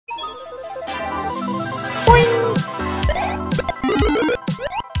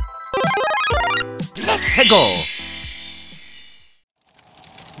Go!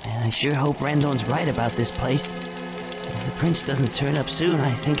 Man, I sure hope Randon's right about this place. If the prince doesn't turn up soon,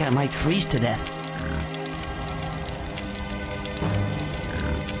 I think I might freeze to death.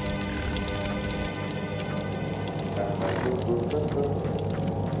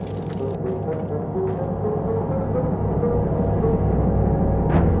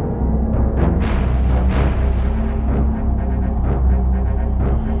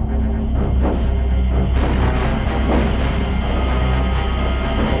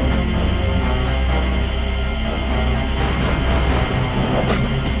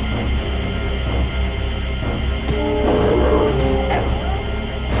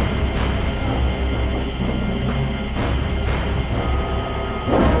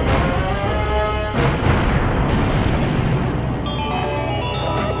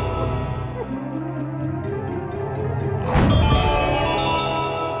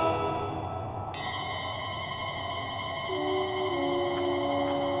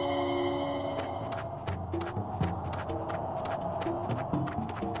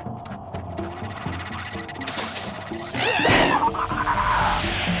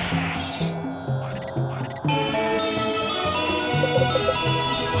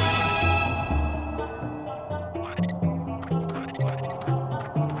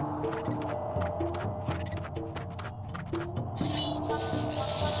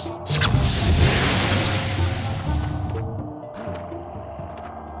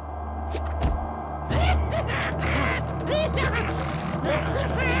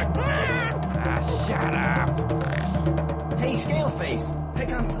 Shut up! Hey, Scaleface! Pick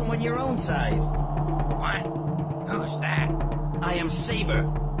on someone your own size. What? Who's that? I am Sabre,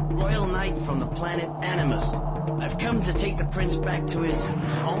 Royal Knight from the planet Animus. I've come to take the prince back to his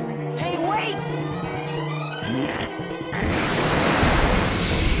home. Hey, wait!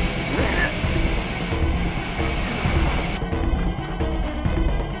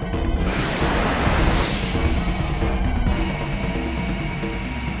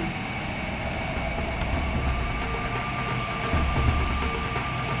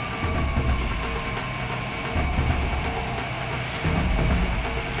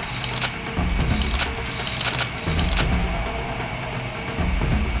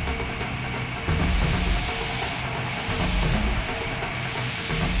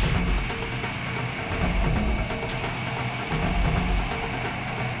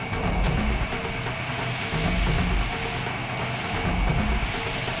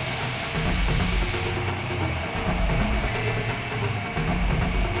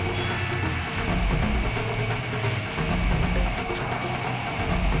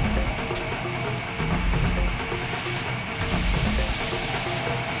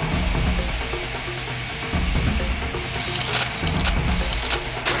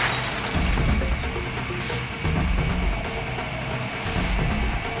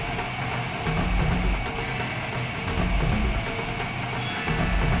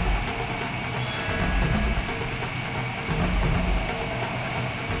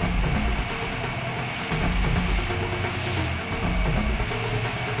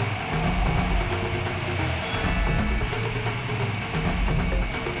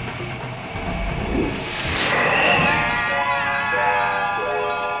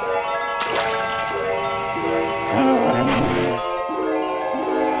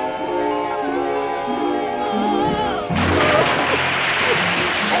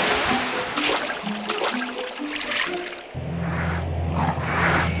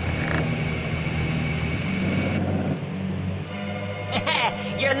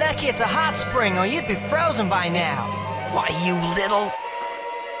 You're lucky it's a hot spring, or you'd be frozen by now. Why, you little...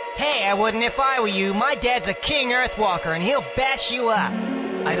 Hey, I wouldn't if I were you. My dad's a king Earthwalker, and he'll bash you up.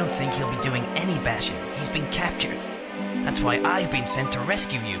 I don't think he'll be doing any bashing. He's been captured. That's why I've been sent to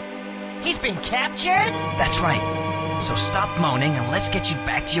rescue you. He's been captured? That's right. So stop moaning and let's get you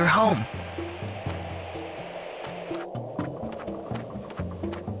back to your home.